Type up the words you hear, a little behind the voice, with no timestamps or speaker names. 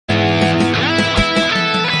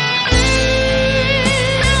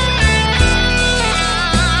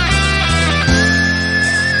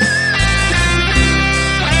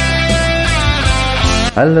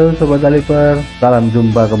Halo Sobat Aliper, salam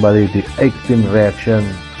jumpa kembali di Extreme Reaction.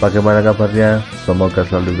 Bagaimana kabarnya? Semoga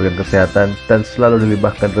selalu diberikan kesehatan dan selalu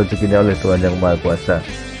dilimpahkan rezekinya oleh Tuhan Yang Maha Kuasa.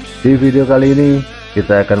 Di video kali ini,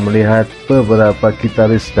 kita akan melihat beberapa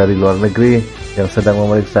gitaris dari luar negeri yang sedang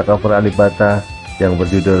memeriksa cover Alibata yang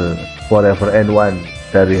berjudul Forever and One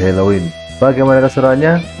dari Halloween. Bagaimana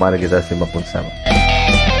keseruannya? Mari kita simak bersama.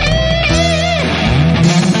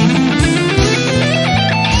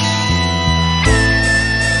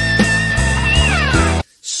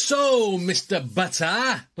 So, Mr.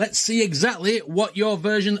 Butter, let's see exactly what your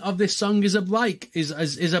version of this song is about.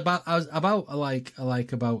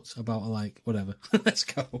 Whatever. Let's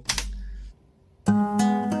go.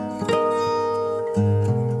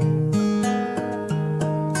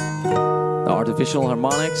 The artificial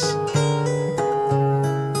harmonics.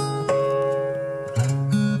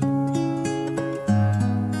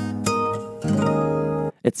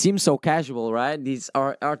 It seems so casual, right? These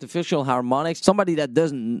are artificial harmonics. Somebody that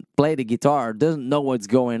doesn't play the guitar doesn't know what's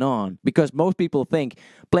going on. Because most people think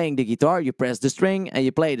playing the guitar, you press the string and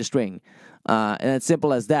you play the string. And it's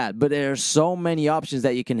simple as that. But there are so many options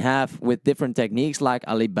that you can have with different techniques like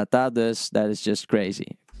Alibata does. That is just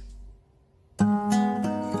crazy.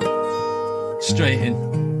 Straight in.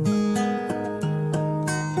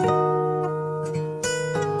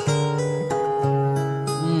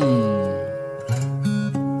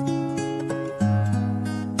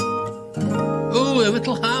 Ooh, the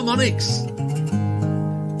little harmonics.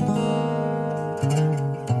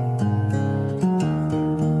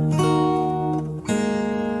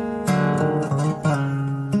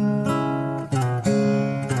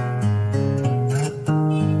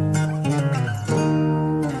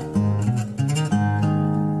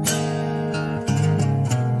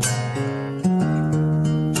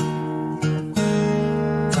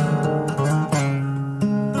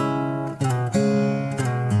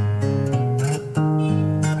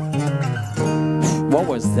 What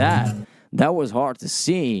was that? That was hard to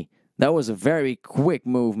see. That was a very quick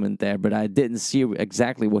movement there, but I didn't see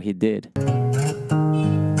exactly what he did.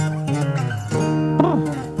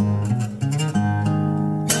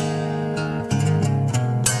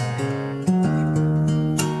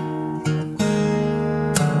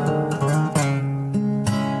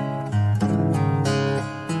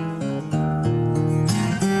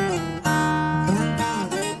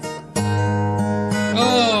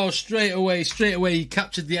 Straight away, he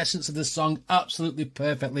captured the essence of the song absolutely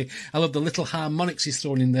perfectly. I love the little harmonics he's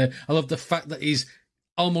thrown in there. I love the fact that he's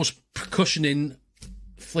almost percussioning,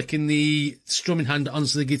 flicking the strumming hand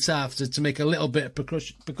onto the guitar to make a little bit of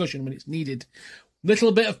percussion when it's needed.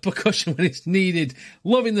 Little bit of percussion when it's needed.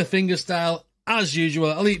 Loving the fingerstyle, as usual.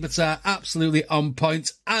 Alibata, absolutely on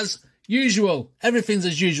point, as usual. Everything's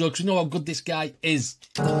as usual, because we know how good this guy is.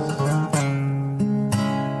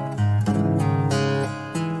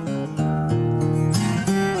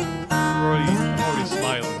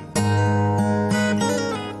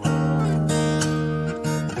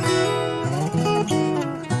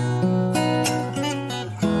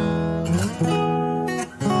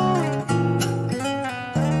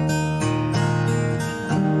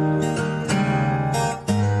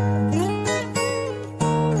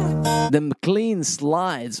 The clean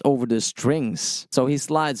slides over the strings. So he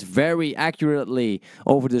slides very accurately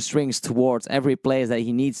over the strings towards every place that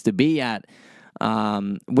he needs to be at.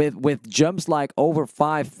 With jumps like over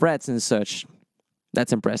 5 frets and such.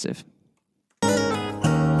 That's impressive.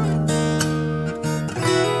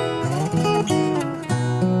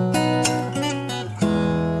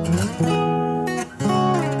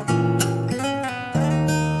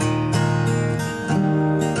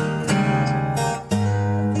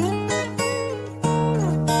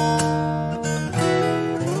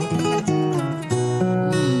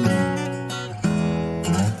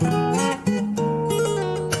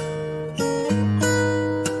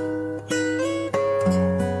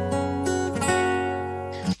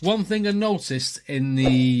 One thing I noticed in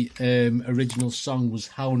the original song was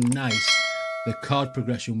how nice the chord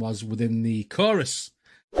progression was within the chorus.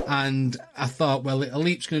 And I thought, well,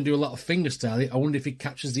 Alip's going to do a lot of fingerstyle. I wonder if he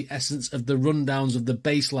captures the essence of the rundowns of the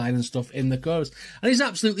bass line and stuff in the chorus. And he's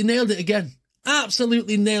absolutely nailed it again.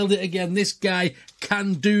 Absolutely nailed it again. This guy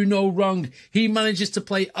can do no wrong. He manages to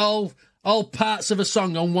play all parts of a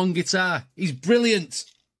song on one guitar. He's brilliant.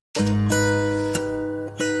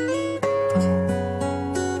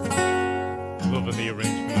 Loving the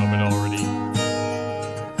arrangement of it already.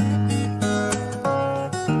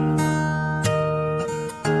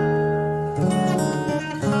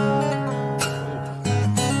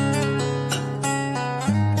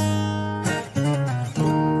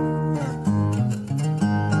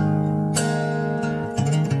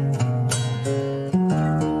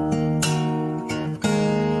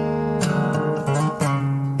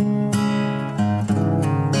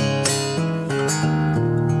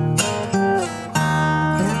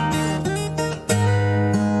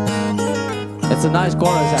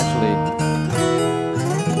 chorus actually.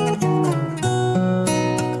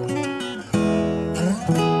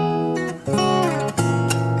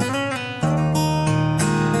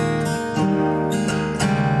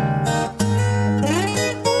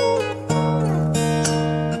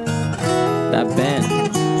 That bend.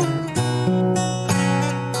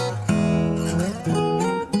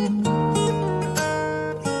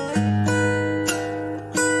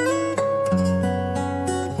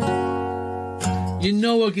 You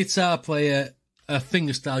know a guitar player, a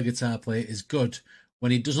fingerstyle guitar player, is good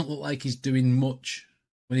when he doesn't look like he's doing much.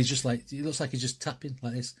 When he's just like, he looks like he's just tapping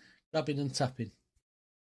like this, grabbing and tapping.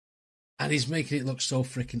 And he's making it look so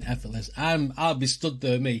freaking effortless. I'll be stood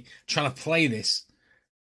there, me, trying to play this,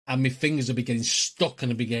 and my fingers will be getting stuck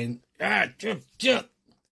and I'll be getting, but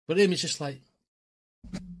him, it's just like,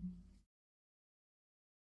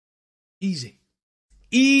 easy.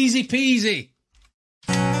 Easy peasy.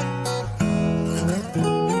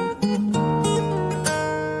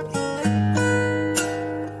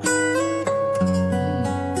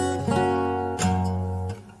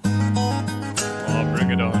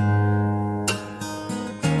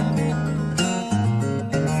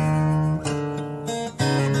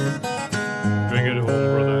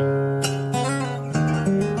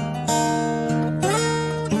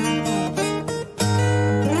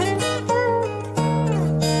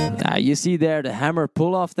 You see there the hammer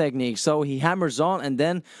pull-off technique. So he hammers on and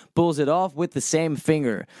then pulls it off with the same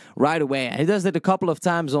finger right away. And he does it a couple of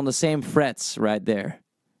times on the same frets right there.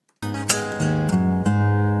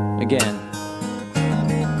 Again.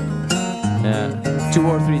 Yeah, 2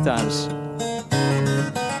 or 3 times.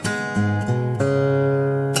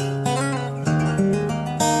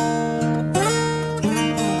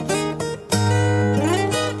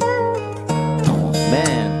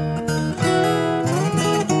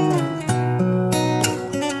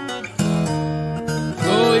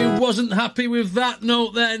 Wasn't happy with that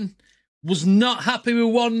note then. Was not happy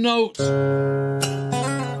with one note.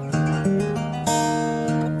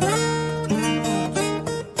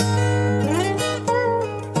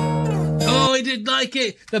 Oh, he didn't like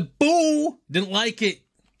it. The boo didn't like it.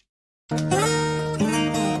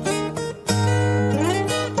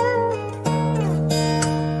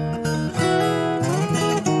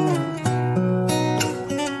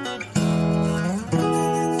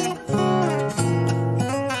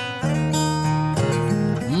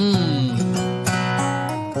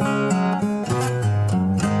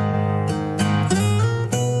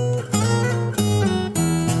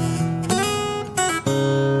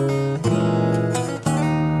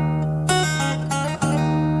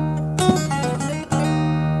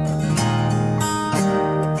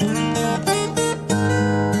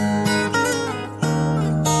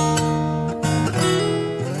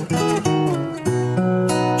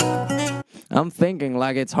 I'm thinking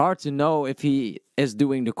like it's hard to know if he is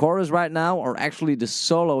doing the chorus right now or actually the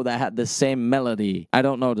solo that had the same melody. I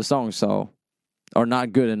don't know the song, so, or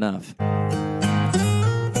not good enough.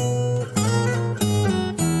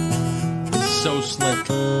 It's so slick.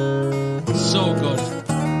 So good.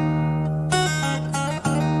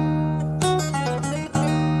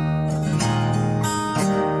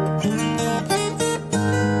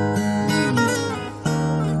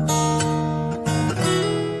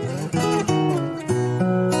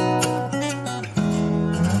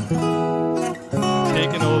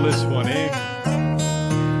 This one, it's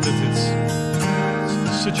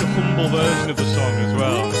such a humble version of the song as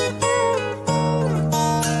well.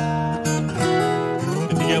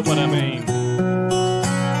 If you get what I mean.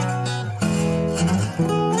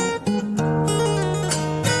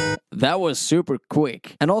 That was super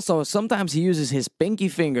quick. And also, sometimes he uses his pinky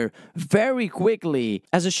finger very quickly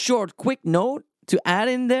as a short, quick note to add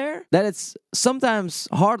in there, that it's sometimes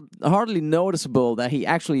hardly noticeable that he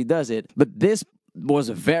actually does it. But this was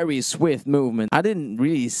a very swift movement. I didn't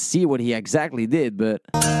really see what he exactly did, but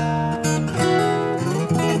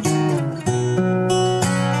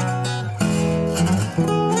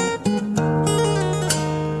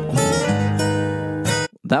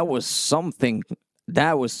that was something.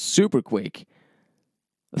 That was super quick.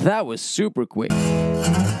 That was super quick.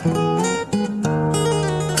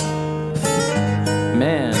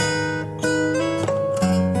 Man.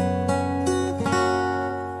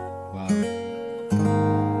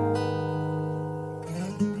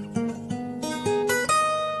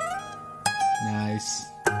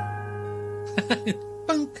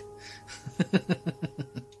 Bunk.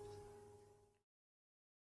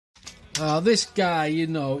 Oh, this guy, you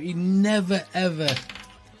know, he never ever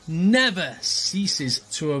never ceases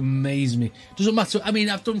to amaze me. Doesn't matter. I mean,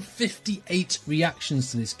 I've done 58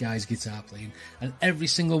 reactions to this guy's guitar playing, and every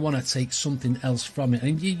single one I take something else from it.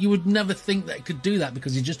 And you would never think that he could do that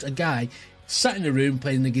because he's just a guy sat in a room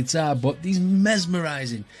playing the guitar, but he's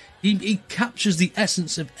mesmerizing. He captures the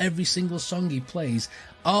essence of every single song he plays,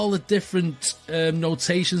 all the different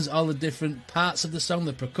notations, all the different parts of the song,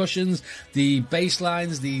 the percussions, the bass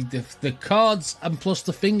lines, the chords, and plus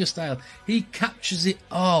the fingerstyle. He captures it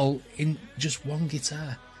all in just one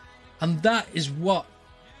guitar, and that is what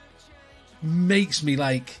makes me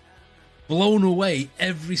like blown away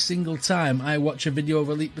every single time I watch a video of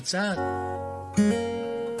Alip guitar.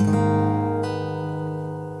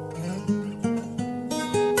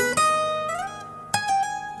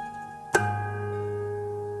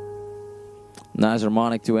 Nice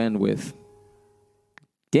harmonic to end with.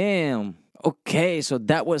 Damn. Okay, so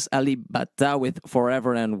that was Alip with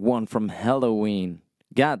Forever and One from Halloween.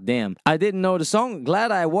 God damn. I didn't know the song. Glad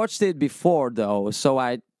I watched it before though, so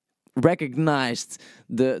I recognized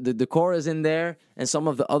the chorus in there and some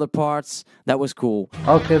of the other parts. That was cool.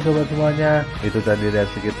 Oke sobat semuanya, itu tadi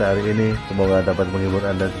reaksi kita hari ini. Semoga dapat menghibur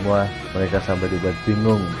Anda semua. Mereka sampai dibuat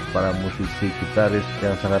bingung. Para musisi gitaris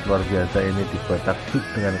yang sangat luar biasa ini dibuat takjub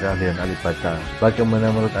dengan keahlian Alip. Bagaimana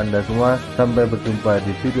menurut Anda semua? Sampai berjumpa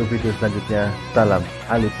di video-video selanjutnya. Salam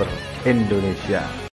Aliper Indonesia.